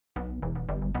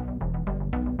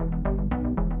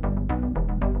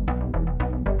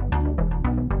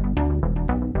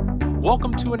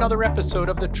Welcome to another episode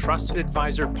of the Trusted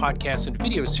Advisor podcast and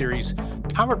video series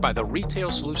powered by the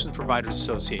Retail Solutions Providers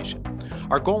Association.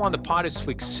 Our goal on the pod is to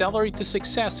accelerate the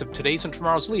success of today's and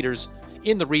tomorrow's leaders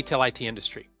in the retail IT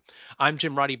industry. I'm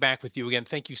Jim Roddy, back with you again.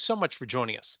 Thank you so much for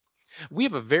joining us. We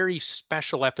have a very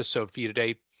special episode for you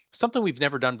today, something we've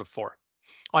never done before.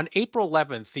 On April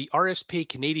 11th, the RSPA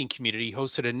Canadian community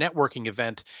hosted a networking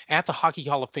event at the Hockey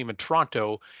Hall of Fame in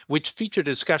Toronto, which featured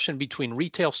a discussion between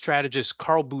retail strategist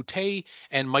Carl Boutet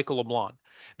and Michael LeBlanc.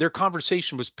 Their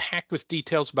conversation was packed with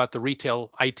details about the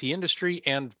retail IT industry,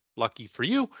 and lucky for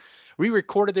you, we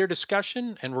recorded their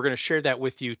discussion, and we're going to share that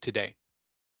with you today.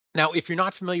 Now, if you're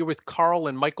not familiar with Carl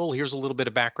and Michael, here's a little bit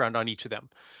of background on each of them.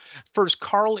 First,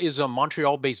 Carl is a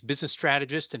Montreal-based business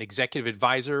strategist and executive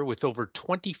advisor with over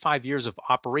 25 years of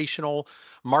operational,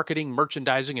 marketing,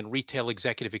 merchandising, and retail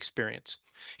executive experience.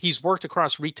 He's worked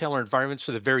across retailer environments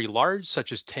for the very large,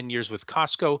 such as 10 years with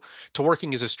Costco, to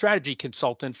working as a strategy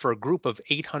consultant for a group of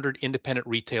 800 independent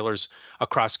retailers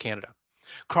across Canada.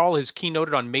 Carl has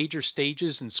keynoted on major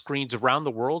stages and screens around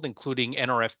the world, including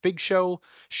NRF Big Show,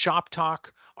 Shop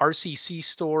Talk, RCC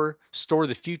Store, Store of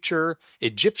the Future,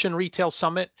 Egyptian Retail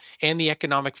Summit, and the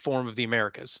Economic Forum of the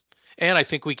Americas. And I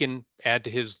think we can add to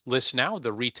his list now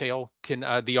the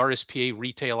RSPA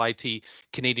Retail IT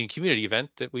Canadian Community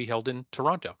event that we held in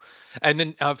Toronto. And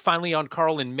then finally on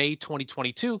Carl, in May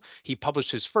 2022, he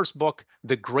published his first book,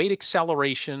 The Great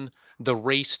Acceleration, The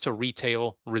Race to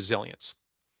Retail Resilience.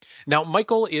 Now,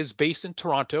 Michael is based in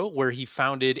Toronto, where he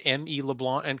founded M.E.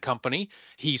 LeBlanc and Company.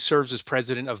 He serves as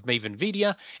president of Maven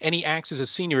Media, and he acts as a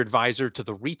senior advisor to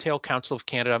the Retail Council of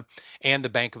Canada and the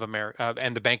Bank of America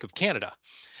and the Bank of Canada.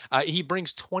 He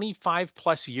brings 25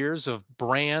 plus years of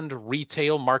brand,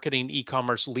 retail, marketing,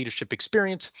 e-commerce leadership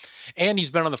experience, and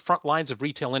he's been on the front lines of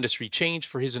retail industry change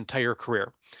for his entire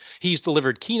career. He's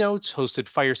delivered keynotes, hosted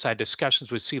fireside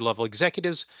discussions with C-level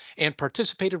executives, and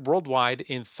participated worldwide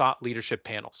in thought leadership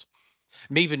panels.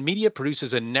 Maven Media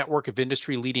produces a network of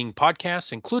industry-leading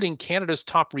podcasts, including Canada's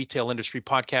top retail industry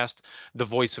podcast, The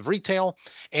Voice of Retail,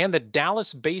 and the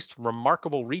Dallas-based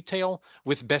Remarkable Retail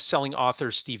with best-selling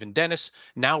author Stephen Dennis,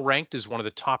 now ranked as one of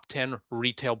the top 10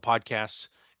 retail podcasts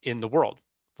in the world.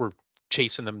 We're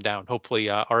chasing them down. Hopefully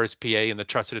RSPA and the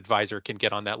Trusted Advisor can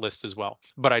get on that list as well.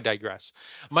 But I digress.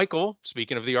 Michael,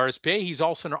 speaking of the RSPA, he's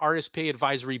also an RSPA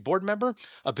advisory board member,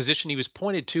 a position he was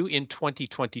appointed to in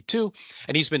 2022.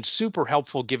 And he's been super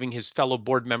helpful giving his fellow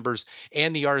board members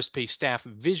and the RSPA staff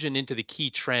vision into the key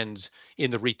trends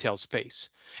in the retail space.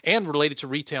 And related to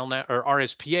Retail Now, or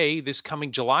RSPA, this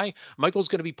coming July, Michael's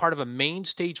going to be part of a main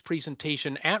stage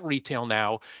presentation at Retail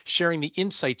Now, sharing the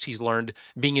insights he's learned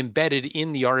being embedded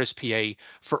in the RSPA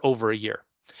for over a year.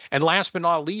 And last but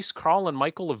not least, Carl and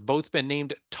Michael have both been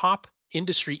named top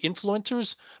industry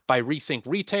influencers by Rethink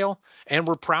Retail, and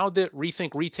we're proud that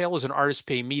Rethink Retail is an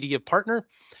RSPA media partner,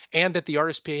 and that the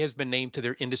RSPA has been named to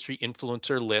their industry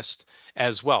influencer list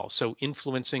as well. So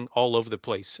influencing all over the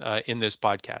place in this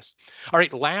podcast. All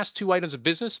right, last two items of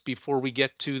business before we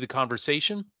get to the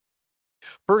conversation.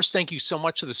 First, thank you so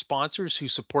much to the sponsors who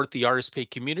support the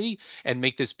RSPA community and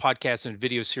make this podcast and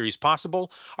video series possible.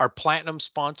 Our platinum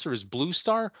sponsor is Blue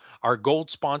Star. Our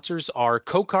gold sponsors are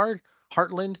CoCard,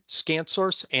 Heartland,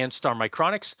 ScanSource, and Star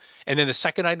Micronics. And then the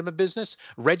second item of business,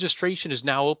 registration is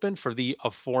now open for the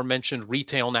aforementioned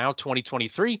Retail Now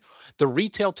 2023, the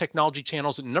Retail Technology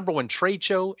Channel's #1 trade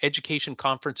show, education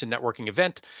conference, and networking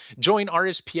event. Join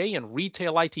RSPA and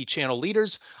Retail IT channel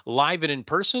leaders live and in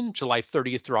person, July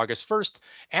 30th through August 1st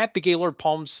at the Gaylord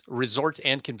Palms Resort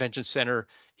and Convention Center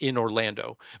in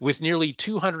Orlando. With nearly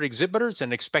 200 exhibitors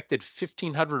and expected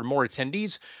 1,500 more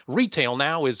attendees, Retail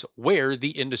Now is where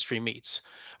the industry meets.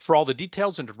 For all the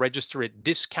details and to register at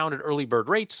discounted early bird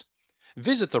rates,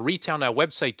 visit the Retail Now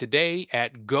website today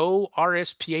at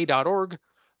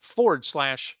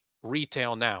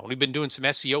gorspa.org/Retail Now. We've been doing some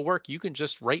SEO work. You can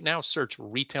just right now search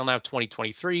Retail Now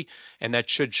 2023, and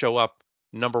that should show up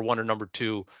 #1 or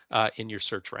 #2 in your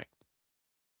search rank.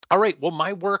 All right, well,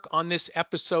 my work on this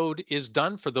episode is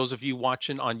done. For those of you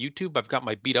watching on YouTube, I've got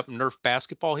my beat up Nerf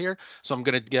basketball here, so I'm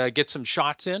going to get some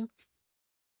shots in.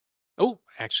 Oh,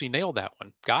 actually nailed that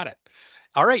one. Got it.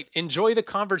 All right, enjoy the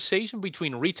conversation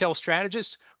between retail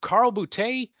strategist Carl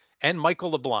Boutet and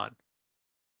Michael LeBlanc.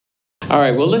 All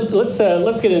right, well,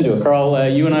 let's get into it. Carl,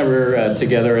 you and I were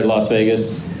together at Las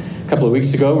Vegas a couple of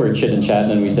weeks ago. We were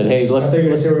chit-chatting, and we said, hey, let's... I thought you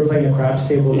were playing the craps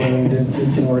table and it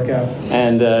didn't work out.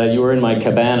 And you were in my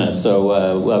cabana, so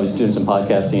I was doing some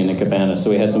podcasting in the cabana, so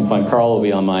we had some fun. Carl will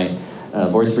be on my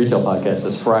Voice of Retail podcast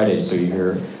this Friday, so you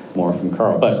hear more from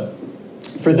Carl. But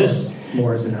for this...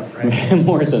 More is enough, right?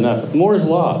 More is enough. Moore's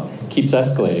Law keeps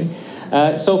escalating.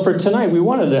 So for tonight, we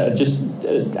wanted to just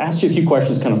ask you a few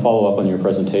questions, kind of follow up on your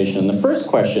presentation. And the first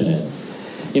question is,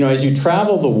 as you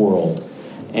travel the world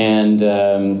and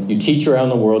you teach around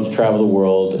the world, you travel the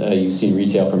world, you've seen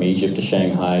retail from Egypt to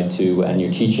Shanghai and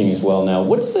you're teaching as well now.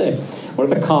 What are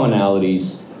the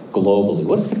commonalities globally?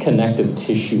 What's the connective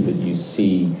tissue that you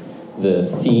see, the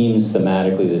themes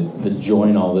thematically that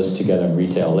join all this together in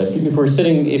retail?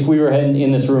 If we were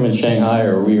in this room in Shanghai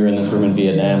or we were in this room in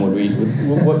Vietnam,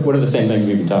 what are the same things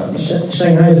we'd be talking about?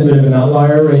 Shanghai is a bit of an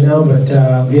outlier right now, but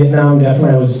Vietnam,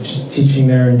 definitely, I was teaching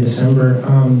there in December.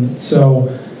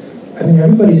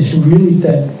 Everybody's really,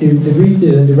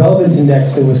 the relevance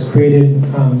index that was created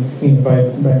by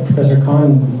Professor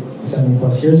Khan 70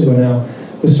 plus years ago now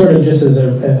was sort of just as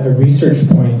a research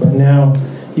point, but now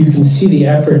you can see the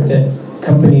effort that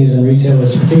companies and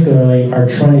retailers particularly are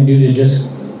trying to do to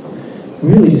just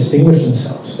really distinguish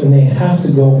themselves, and they have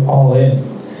to go all in.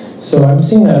 So I'm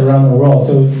seeing that around the world.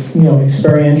 So,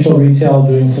 experiential retail,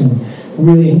 doing some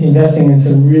really, investing in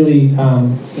some really,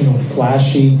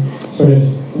 flashy sort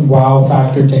of wow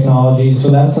factor technologies. So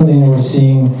that's something that we're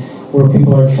seeing where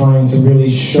people are trying to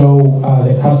really show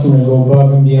the customer to go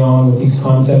above and beyond with these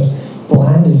concepts.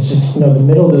 Bland is just, the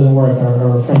middle doesn't work.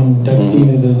 Our friend Doug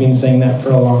Stevens has been saying that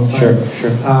for a long time.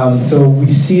 Sure. So we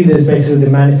see this basically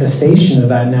the manifestation of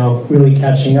that now really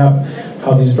catching up,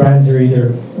 how these brands are either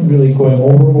really going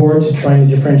overboard to trying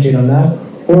to differentiate on that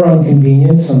or on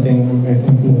convenience, something I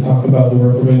think we'll talk about the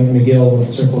work we're doing at McGill with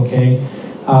Circle K.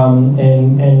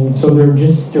 And so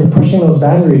they're pushing those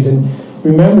boundaries. And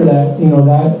remember that,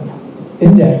 that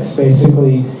index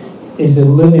basically is a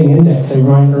living index. I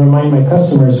remind my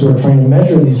customers who are trying to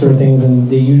measure these sort of things, and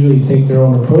they usually take their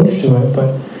own approach to it,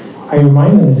 but I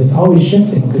remind them it's always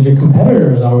shifting because your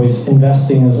competitor is always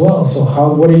investing as well. So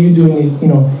what are you doing?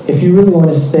 If you really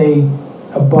want to stay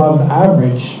above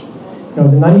average, the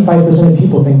 95% of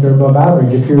people think they're above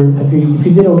average. If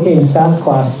you did okay in stats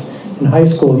class in high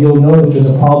school, you'll know that there's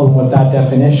a problem with that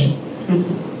definition.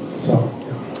 So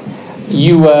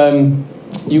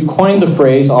you coined the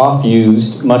phrase,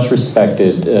 oft-used, much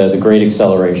respected, the Great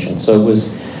Acceleration. So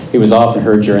it was often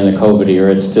heard during the COVID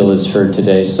era. It still is heard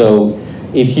today. So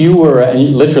if you were, and you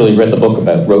literally wrote the book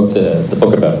about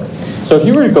it. So if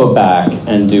you were to go back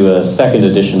and do a second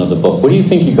edition of the book, what do you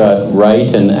think you got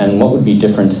right, and what would be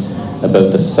different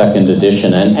about the second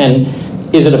edition? And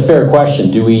is it a fair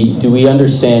question? Do we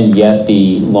understand yet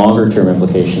the longer term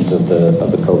implications of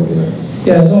the COVID era?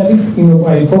 Yeah, so I think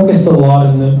I focused a lot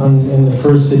in the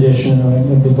first edition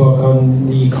of the book on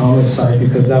the e-commerce side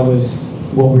because that was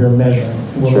what we were measuring.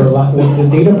 The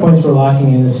data points we're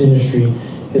lacking in this industry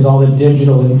is all the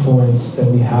digital influence that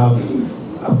we have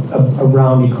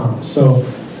around e-commerce. So,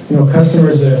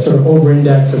 customers that are sort of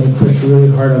over-indexed and we pushed really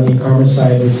hard on the e-commerce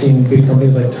side. We've seen big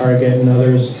companies like Target and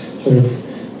others sort of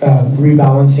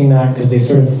rebalancing that because they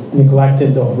sort of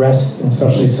neglected the rest, and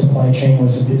especially supply chain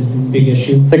is a big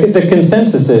issue. The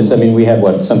consensus is, we had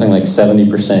something like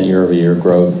 70% year-over-year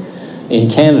growth in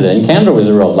Canada. And Canada was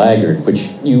a real laggard,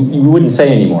 which you wouldn't say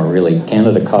anymore, really.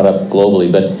 Canada caught up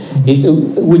globally. But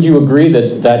would you agree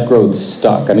that growth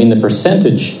stuck? The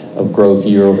percentage of growth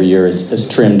year-over-year is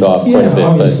trimmed off quite a bit. Yeah,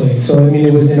 obviously. So,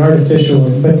 it was an artificial.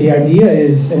 But the idea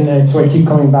is, and that's why I keep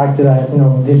coming back to that,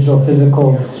 digital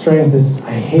physical strength is,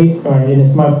 I hate, and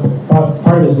it's part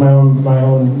of it is my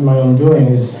own doing,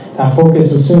 is that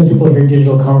focus. As soon as people hear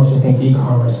digital commerce, they think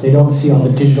e-commerce. They don't see all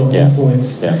the digital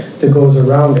influence that goes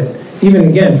around it. Even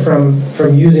again, from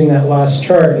using that last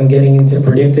chart and getting into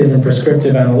predictive and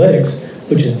prescriptive analytics,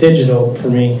 which is digital for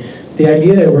me, the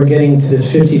idea that we're getting to this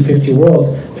 50-50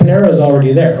 world, Panera is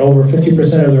already there. Over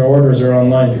 50% of their orders are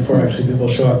online before actually people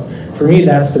show up. For me,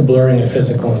 that's the blurring of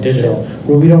physical and digital,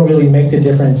 where we don't really make the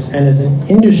difference. And as an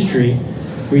industry,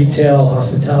 retail,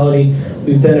 hospitality,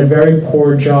 we've done a very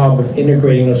poor job of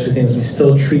integrating those two things. We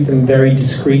still treat them very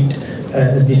discrete,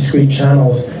 as discrete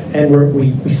channels, and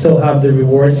we still have the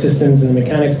reward systems and the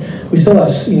mechanics. We still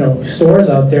have stores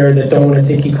out there that don't want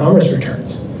to take e-commerce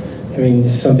returns.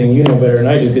 This is something you know better than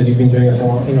I do because you've been doing this a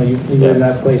long. You're in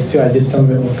that place too. I did some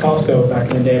of it with Costco back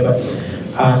in the day, but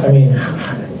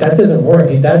that doesn't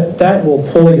work. That will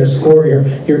pull your score,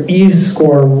 your ease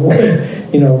score away.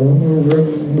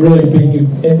 Really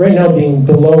being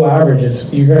below average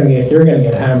is you're gonna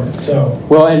get hammered. So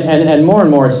and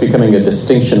more it's becoming a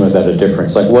distinction without a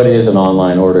difference. Like, what is an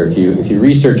online order? If you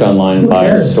research online and buy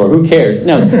in a store, who cares?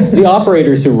 Now the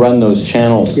operators who run those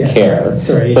channels care.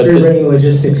 Sorry, if you're running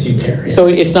logistics, you care. Yes. So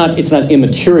it's not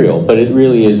immaterial, but it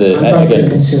really is I'm talking to the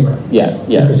consumer. Yeah.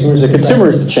 The consumer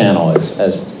is the channel, as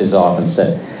is often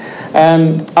said.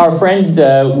 Our friend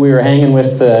we were hanging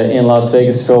with in Las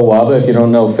Vegas, Phil Waba. If you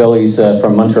don't know Phil, he's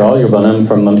from Montreal. You're bonhomme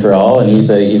from Montreal, and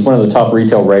he's one of the top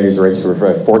retail writers, writes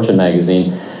for Fortune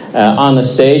magazine. On the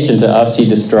stage, and to us, he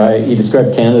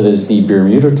described Canada as the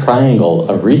Bermuda Triangle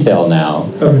of retail now.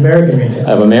 Of American retail.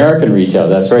 Of American retail,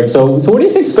 that's right. So what do you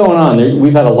think's going on?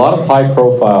 We've had a lot of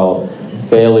high-profile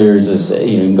failures.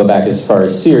 You can go back as far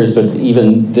as Sears, but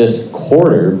even this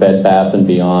quarter, Bed Bath &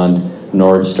 Beyond,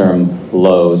 Nordstrom,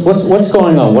 Lowe's. What's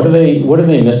going on? What are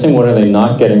they missing? What are they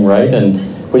not getting right? And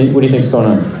what do you think's going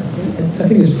on? I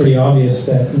think it's pretty obvious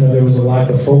that there was a lack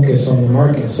of focus on the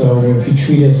market. So if you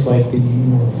treat us like the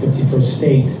 51st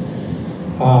state,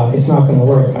 it's not going to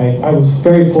work. I was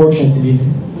very fortunate to be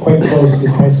quite close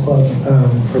to Price Club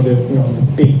for the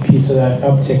big piece of that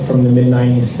uptick from the mid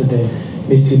 '90s to the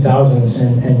mid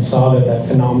 2000s, and saw that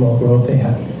phenomenal growth they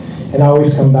had. And I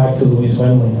always come back to Louise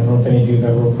Wendling. I don't know if any of you have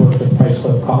ever worked with Price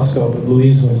Club Costco, but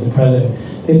Louise was the president.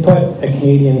 They put a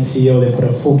Canadian CEO, they put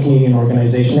a full Canadian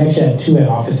organization. They actually had two head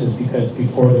offices because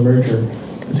before the merger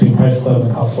between Price Club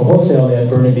and Costco Wholesale, they had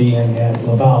Burnaby and they had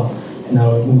Laval, and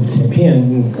now it moved to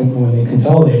Nepean when they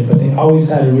consolidated. But they always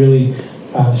had a really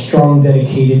strong,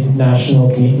 dedicated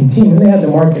national Canadian team, and they had the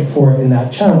market for it in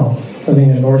that channel, something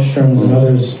that Nordstrom's and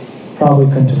others probably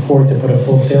couldn't afford to put a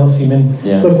full sales team in.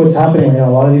 Yeah. Look what's happening right now. A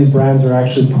lot of these brands are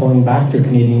actually pulling back their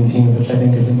Canadian teams, which I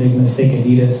think is a big mistake.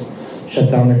 Adidas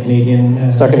shut down their Canadian.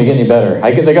 It's not going to get any better.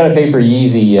 They got to pay for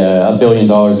Yeezy $1 billion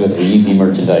worth of Yeezy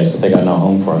merchandise that they got no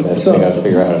home for. They got to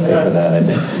figure out how to pay for that, I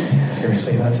think.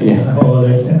 Seriously, that's a whole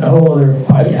other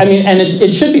podcast. I mean, and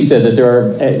it should be said that there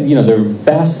are there are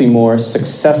vastly more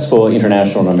successful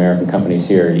international and American companies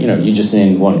here. You just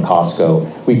named one,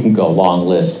 Costco. We can go long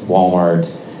list, Walmart,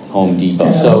 Home Depot.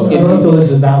 Yeah, so I don't know if the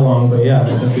list is that long, but yeah,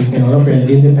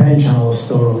 the independent channel is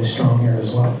still really strong here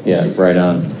as well. Yeah, right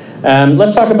on.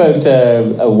 Let's talk about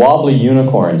a wobbly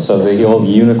unicorn. So the old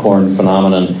unicorn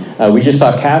phenomenon. We just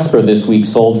saw Casper this week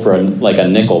sold for a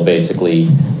nickel, basically,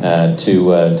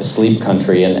 to Sleep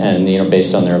Country, and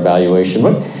based on their evaluation.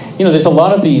 But there's a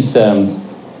lot of these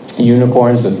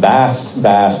unicorns with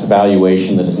vast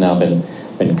valuation that has now been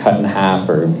cut in half,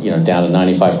 or down to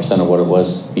 95% of what it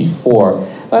was before.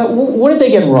 What did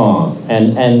they get wrong?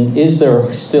 And is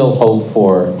there still hope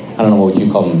for, I don't know what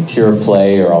you call them, pure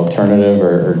play or alternative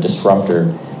or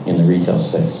disruptor in the retail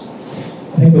space?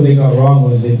 I think what they got wrong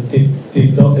was they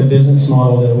built a business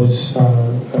model that was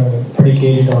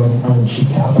predicated on cheap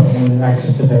capital and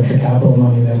access to venture capital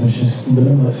money that was just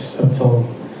limitless until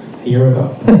a year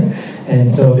ago.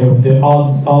 And so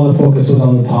all the focus was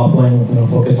on the top line with no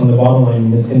focus on the bottom line.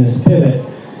 In this pivot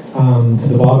to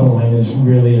the bottom line is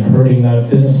really hurting that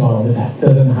business model that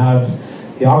doesn't have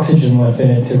the oxygen left in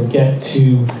it to get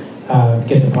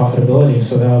the profitability.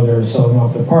 So now they're selling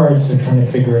off the parts, they're trying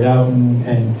to figure it out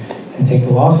and take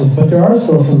the losses. But there are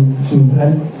still some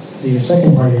to your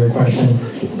second part of your question,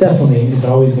 definitely is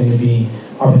always going to be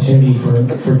opportunity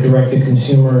for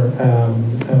direct-to-consumer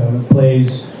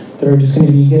plays that are just going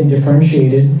to be getting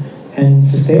differentiated and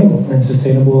sustainable. And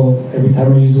sustainable, every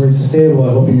time I use the word sustainable,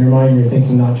 I hope in your mind you're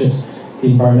thinking not just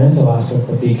the environmental aspect,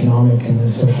 but the economic and the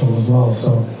social as well.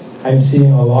 So I'm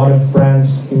seeing a lot of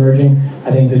brands emerging.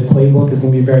 I think the playbook is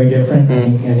going to be very different. I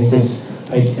think this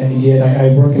idea,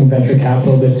 I work in venture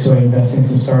capital a bit, so I invest in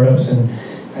some startups, and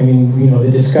I mean,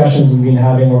 the discussions we've been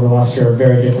having over the last year are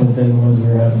very different than the ones we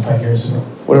were having 5 years ago.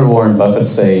 What did Warren Buffett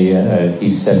say?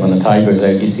 He said, when the tide goes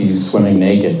out, you see you swimming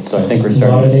naked. So I think we're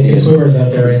starting to see swimmers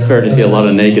out there. Starting to see a lot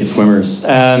of naked swimmers.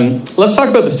 Let's talk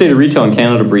about the state of retail in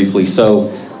Canada briefly.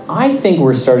 So I think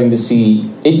we're starting to see,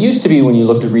 it used to be when you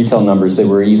looked at retail numbers, they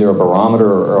were either a barometer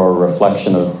or a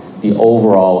reflection of the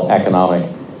overall economic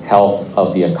health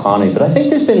of the economy. But I think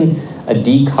there's been a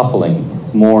decoupling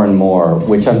more and more,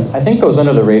 which I think goes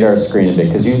under the radar screen a bit,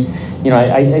 because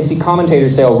I see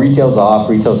commentators say, oh, retail's off,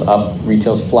 retail's up,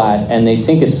 retail's flat, and they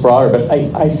think it's broader, but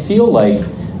I feel like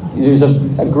there's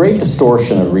a great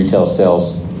distortion of retail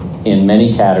sales in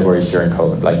many categories during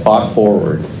COVID, like bought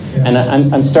forward. Yeah.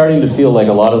 And I'm starting to feel like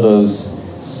a lot of those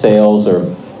sales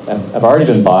have already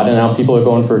been bought, and now people are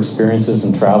going for experiences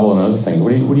and travel and other things. What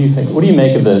do you think? What do you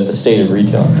make of the state of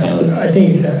retail in Canada? I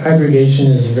think aggregation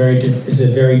is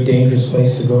a very dangerous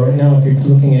place to go right now. If you're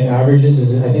looking at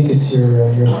averages, I think it's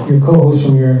your co-host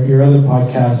from your other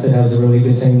podcast that has a really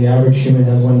good saying: the average human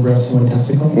has one breast and one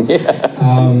testicle.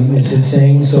 Yeah. It's a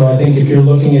saying. So I think if you're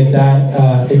looking at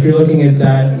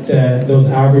that, those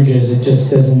averages, it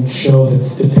just doesn't show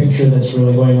the picture that's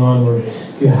really going on, where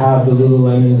you have the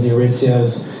Lululemons, the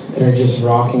Aritzias, that are just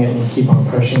rocking it and keep on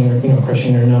crushing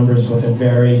their numbers with a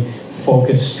very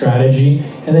focused strategy.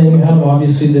 And then you have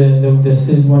obviously the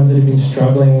ones that have been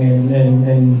struggling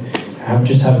and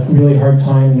have really hard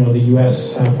time. You know, the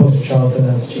U.S. poster child for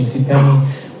that's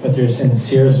JCPenney, but there's in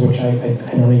Sears, which I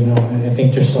don't even know. I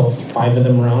think there's still 5 of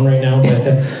them around right now.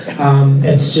 But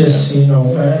it's just, you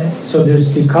know, so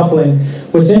there's decoupling.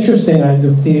 What's interesting, I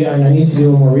need to do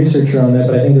a little more research around that,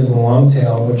 but I think is the long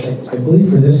tail, which I believe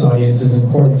for this audience is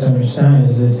important to understand,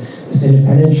 is this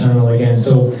independent channel again.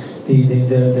 So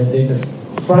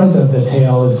the front of the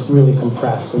tail is really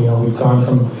compressed. So, you know, we've gone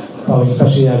from probably,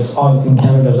 especially in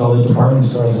Canada, as all the department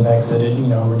stores have exited, you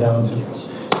know, we're down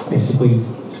to basically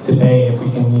the Bay, if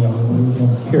we can, you know,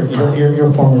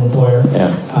 your former employer.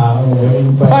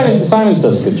 Yeah. Simon's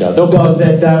does a good job.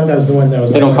 That was the one that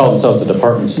was. They don't call themselves a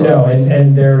department store. No,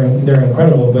 and they're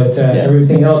incredible, but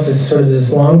everything else is sort of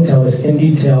this long tail, this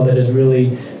indie tail that is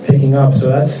really picking up. So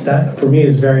that for me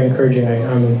is very encouraging.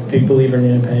 I'm a big believer in the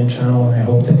independent channel, and I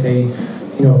hope that they,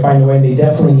 you know, find a way. They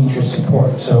definitely need your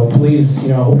support. So please, you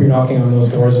know, I hope you're knocking on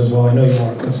those doors as well. I know you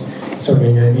are, because it's sort of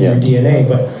in your DNA,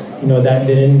 but. You know, that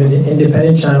the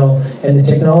independent channel and the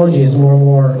technology is more and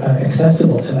more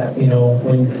accessible to them. You know,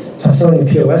 when selling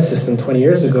a POS system 20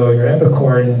 years ago, your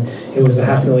Epicor, and it was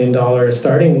 $500,000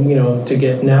 starting, you know, to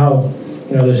get now,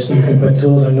 you know, you can put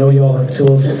tools. I know you all have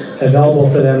tools available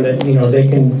for them that, you know, they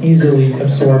can easily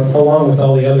absorb along with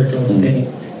all the other tools that they need.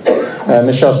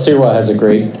 Michel Sirois has a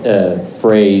great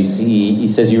phrase. He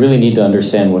says you really need to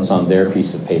understand what's on their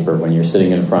piece of paper when you're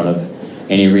sitting in front of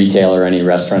any retailer, any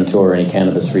restaurateur, any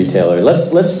cannabis retailer.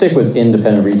 Let's stick with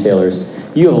independent retailers.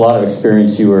 You have a lot of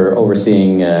experience. You were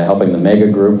overseeing helping the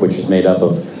Mega Group, which is made up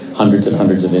of hundreds and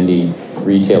hundreds of indie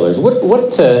retailers.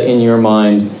 What in your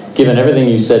mind, given everything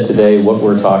you said today, what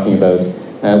we're talking about,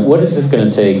 what is it going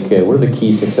to take? What are the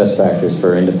key success factors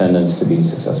for independents to be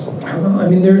successful? I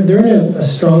mean, they're in a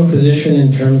strong position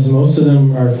in terms. Most of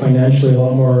them are financially a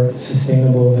lot more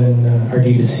sustainable than our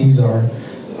D2Cs are.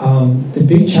 The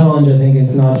big challenge, I think,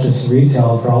 is not just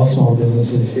retail for all small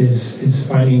businesses, is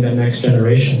finding that next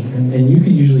generation. And you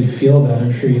could usually feel that.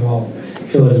 I'm sure you all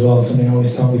feel it as well. It's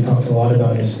something we talked a lot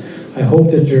about is I hope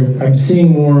that I'm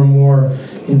seeing more and more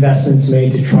investments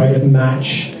made to try to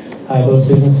match those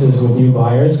businesses with new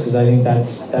buyers, because I think that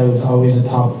was always a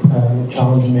top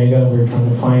challenge in Mega. We were trying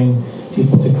to find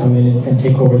people to come in and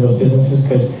take over those businesses,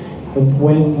 because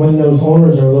when those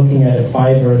owners are looking at a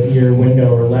 5-year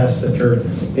window or less that they're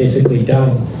basically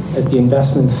done, that the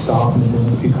investments stop and the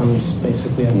business becomes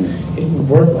basically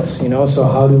worthless, you know. So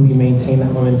how do we maintain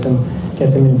that momentum,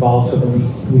 get them involved so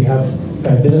that we have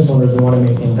business owners that want to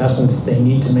make the investments they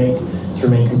need to make to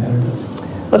remain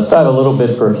competitive? Let's dive a little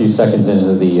bit for a few seconds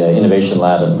into the innovation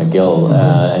lab at McGill.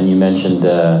 And you mentioned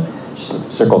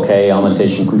Circle K,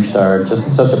 Alimentation Couche-Tard,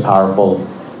 just such a powerful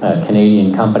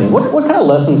Canadian company. What kind of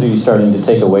lessons are you starting to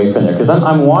take away from there? Because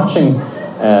I'm watching,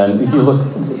 if you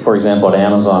look, for example, at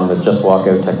Amazon with Just Walk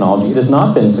Out technology, it has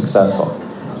not been successful.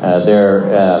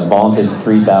 Their vaunted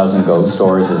 3,000 Go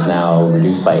stores is now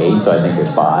reduced by 8, so I think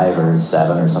there's 5 or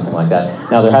 7 or something like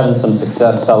that. Now they're having some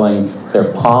success selling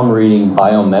their palm reading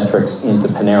biometrics into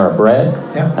Panera Bread.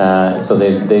 Yeah. So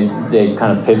they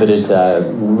kind of pivoted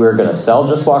to we're going to sell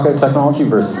Just Walk Out technology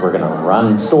versus we're going to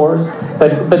run stores.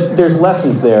 But there's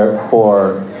lessons there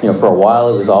for, you know, for a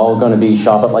while it was all going to be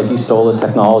shop it like you stole the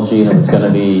technology, and it was going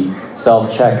to be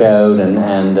self-checkout,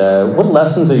 and what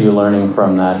lessons are you learning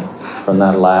from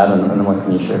that lab, and what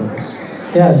can you share with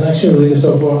us? Yeah, it's actually really good.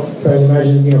 So I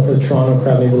imagine, you know, for the Toronto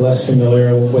crowd, maybe less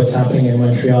familiar with what's happening in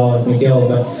Montreal at McGill,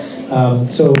 but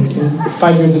so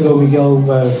 5 years ago,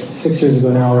 McGill, 6 years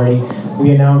ago now already,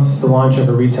 we announced the launch of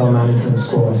a retail management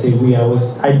school. I say we,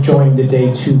 I joined the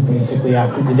day 2, basically,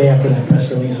 the day after that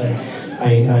press release.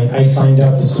 I signed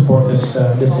up to support this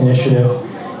initiative.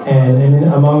 And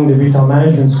among the retail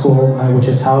management school, which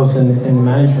is housed in the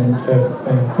management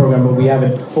program, but we have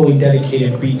a fully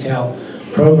dedicated retail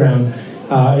program,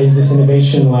 is this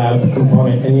innovation lab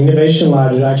component. And the innovation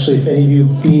lab is actually, if any of you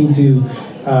have been to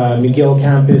McGill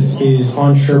campus, is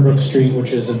on Sherbrooke Street,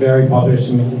 which is a very popular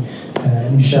street.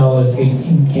 Michelle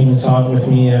came and saw it with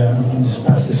me this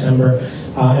past December.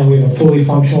 And we have a fully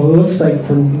functional, it looks like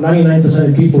for 99%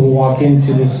 of people who walk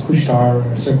into this Couche-Tard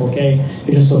or Circle K,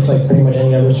 it just looks like pretty much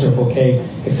any other Circle K,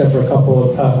 except for a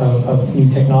couple of new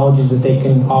technologies that they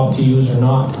can opt to use or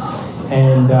not.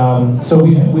 And so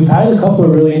we've had a couple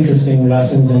of really interesting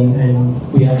lessons,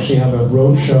 and we actually have a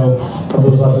road show of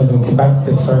those lessons in Quebec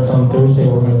that starts on Thursday.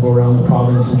 We're going to go around the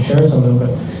province and share some of them.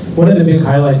 But one of the big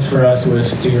highlights for us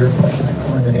was, to your point,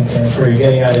 I think where you're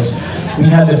getting at is, we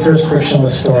had the first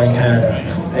frictionless store in Canada.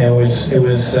 It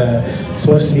was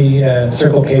supposed to be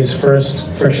Circle K's first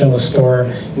frictionless store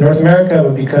in North America,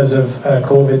 but because of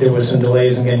COVID, there was some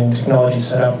delays in getting technology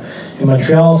set up in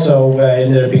Montreal, so it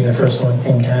ended up being the first one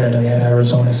in Canada. They had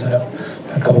Arizona set up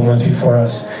a couple months before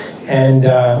us. And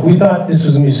we thought this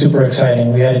was going to be super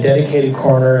exciting. We had a dedicated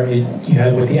corner. You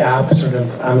had with the app, sort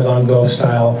of Amazon Go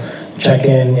style, check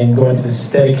in and go into this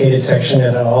dedicated section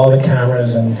that had all the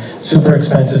cameras and super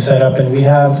expensive setup. And we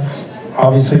have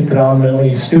obviously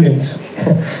predominantly students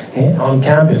on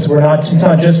campus. It's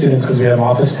not just students because we have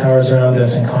office towers around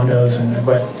us and condos,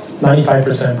 but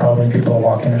 95% probably people are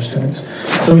walking are students.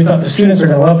 So we thought the students are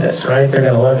going to love this, right? They're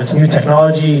going to love it. It's new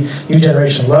technology. New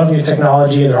generation love new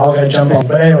technology. They're all going to jump in.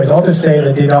 But anyways, all to say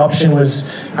that the adoption was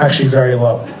actually very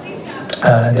low.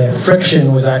 The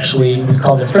friction was actually, we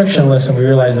called it frictionless, and we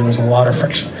realized there was a lot of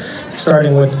friction,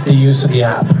 starting with the use of the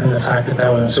app and the fact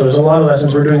that was. So there's a lot of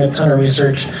lessons. We're doing a ton of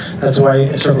research. That's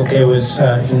why Circle K was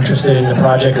interested in the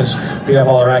project, because we have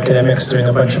all our academics doing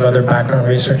a bunch of other background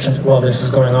research while this is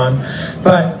going on.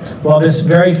 But while this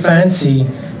very fancy,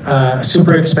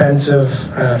 super expensive,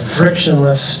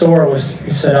 frictionless store was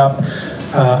set up,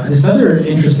 this other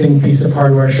interesting piece of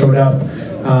hardware showed up.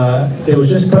 It was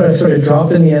just sort of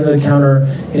dropped in the end of the counter,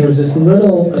 and it was this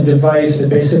little device that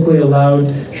basically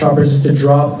allowed shoppers to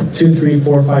drop 2, 3,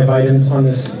 4, 5 items on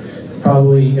this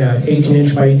probably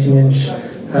 18-inch by 18-inch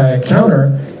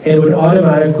counter, and it would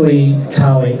automatically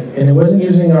tally. And it wasn't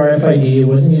using RFID, it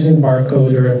wasn't using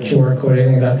barcode or a QR code or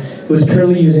anything like that. It was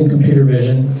purely using computer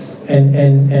vision. And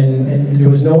there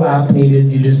was no app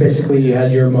needed. You just basically you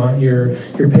had your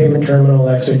payment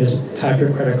terminal, so you just tap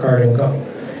your credit card and go.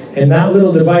 And that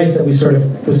little device that we sort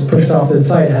of was pushed off to the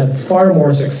side had far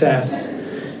more success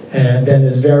than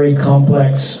this very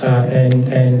complex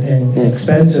and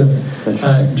expensive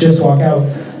just walk out.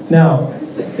 Now,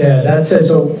 that said,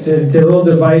 so the little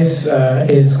device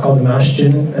is called the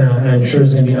Mastin. I'm sure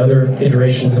there's going to be other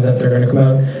iterations of that that are going to come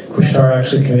out. Couche-Tard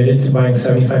actually committed to buying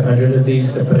 7,500 of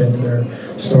these to put into their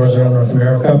stores around North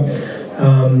America.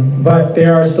 But they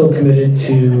are still committed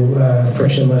to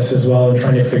frictionless as well and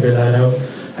trying to figure that out.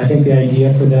 I think the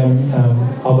idea for them,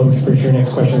 although I'm pretty sure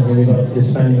next question is going to be about the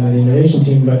spending on the innovation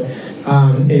team, but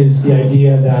is the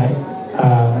idea that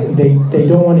they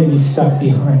don't want to be stuck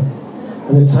behind.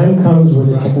 When the time comes where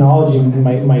the technology,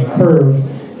 my curve,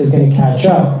 is going to catch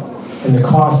up, and the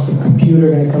cost of computer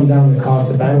are going to come down, the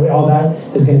cost of bandwidth, all that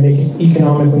is going to make it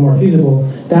economically more feasible.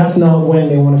 That's not when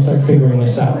they want to start figuring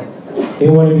this out. They've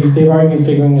already been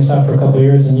figuring this out for a couple of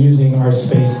years and using our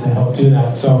space to help do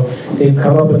that. So they've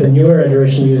come up with a newer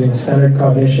iteration using standard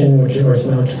cognition, which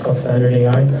is called standard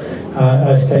AI,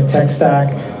 a tech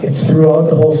stack. It's throughout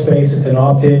the whole space. It's an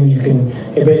opt-in.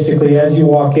 It basically, as you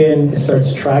walk in, it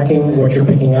starts tracking what you're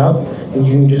picking up, and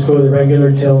you can just go to the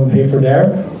regular till and pay for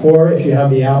there. Or if you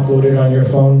have the app loaded on your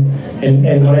phone, and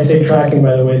when I say tracking,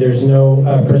 by the way, there's no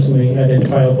personally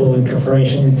identifiable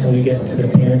information until you get to the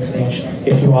payment stage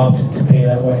if you opt to pay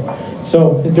that way.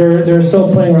 So they're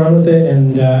still playing around with it,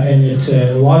 and it's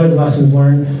a lot of lessons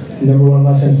learned. Number one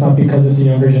lesson, it's not because it's a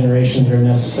younger generation they're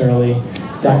necessarily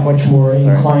that much more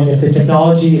inclined. If the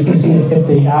technology, if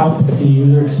the app, if the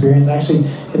user experience, actually,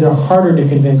 they're harder to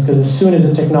convince, because as soon as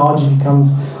the technology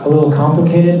becomes a little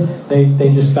complicated,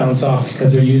 they just bounce off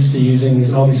because they're used to using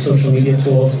all these social media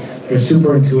tools. They're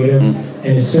super intuitive,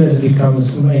 and as soon as it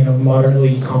becomes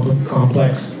moderately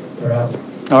complex, they're out.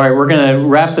 All right, we're going to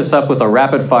wrap this up with a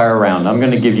rapid fire round. I'm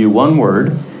going to give you one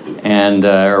word and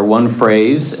or one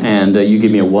phrase, and you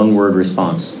give me a one-word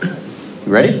response.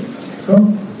 You ready?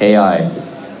 So, AI.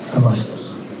 I must.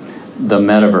 The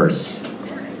metaverse.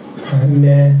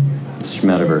 Meh.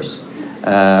 Schmetaverse.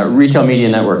 Retail media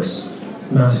networks.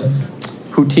 Massive.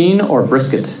 Poutine or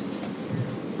brisket?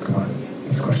 Come on,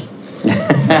 next question.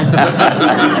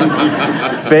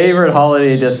 Favorite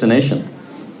holiday destination?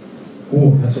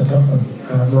 Ooh, that's a tough one.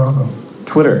 Morocco.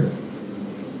 Twitter.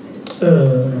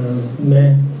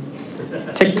 Meh.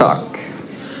 TikTok.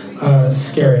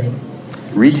 Scary.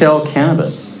 Retail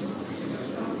cannabis.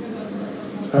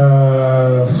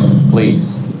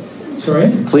 Please.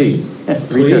 Sorry? Please.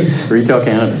 Retail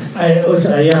cannabis.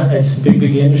 Yeah, it's a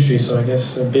big industry, so I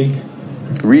guess a big.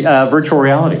 Virtual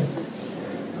reality.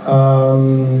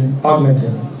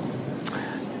 Augmented.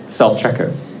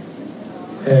 Self-checkout.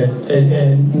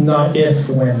 Not if,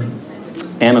 when.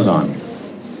 Amazon.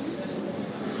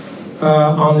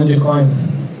 On the decline.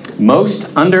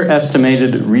 Most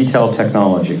underestimated retail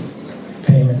technology.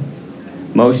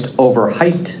 Payment. Most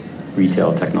overhyped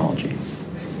retail technology.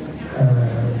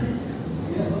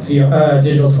 VR,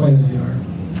 digital twins, VR.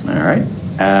 All right.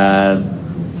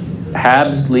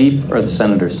 Habs, Leaf, or the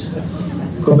Senators?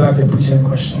 go back and present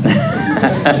question.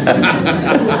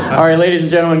 All right, ladies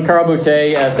and gentlemen, Carl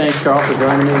Boutet. Thanks, Carl, for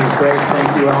joining me. It was great.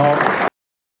 Thank you all.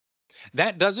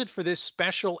 That does it for this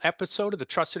special episode of The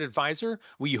Trusted Advisor.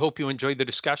 We hope you enjoyed the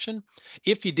discussion.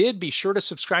 If you did, be sure to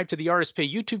subscribe to the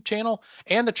RSPA YouTube channel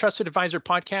and the Trusted Advisor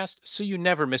podcast so you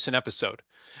never miss an episode.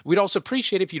 We'd also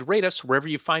appreciate if you'd rate us wherever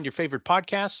you find your favorite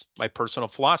podcasts. My personal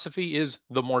philosophy is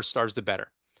the more stars, the better.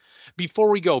 Before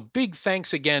we go, big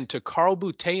thanks again to Carl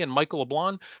Boutet and Michael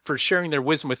LeBlanc for sharing their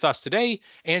wisdom with us today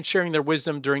and sharing their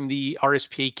wisdom during the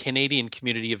RSPA Canadian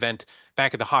Community event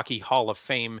back at the Hockey Hall of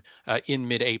Fame in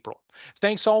mid-April.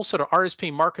 Thanks also to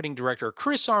RSPA Marketing Director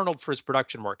Chris Arnold for his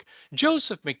production work,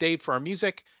 Joseph McDade for our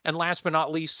music, and last but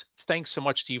not least, thanks so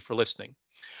much to you for listening.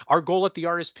 Our goal at the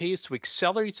RSPA is to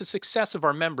accelerate the success of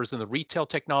our members in the retail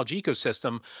technology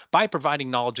ecosystem by providing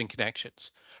knowledge and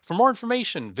connections. For more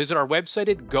information, visit our website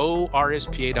at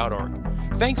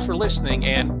gorspa.org. Thanks for listening,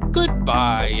 and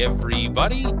goodbye,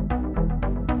 everybody.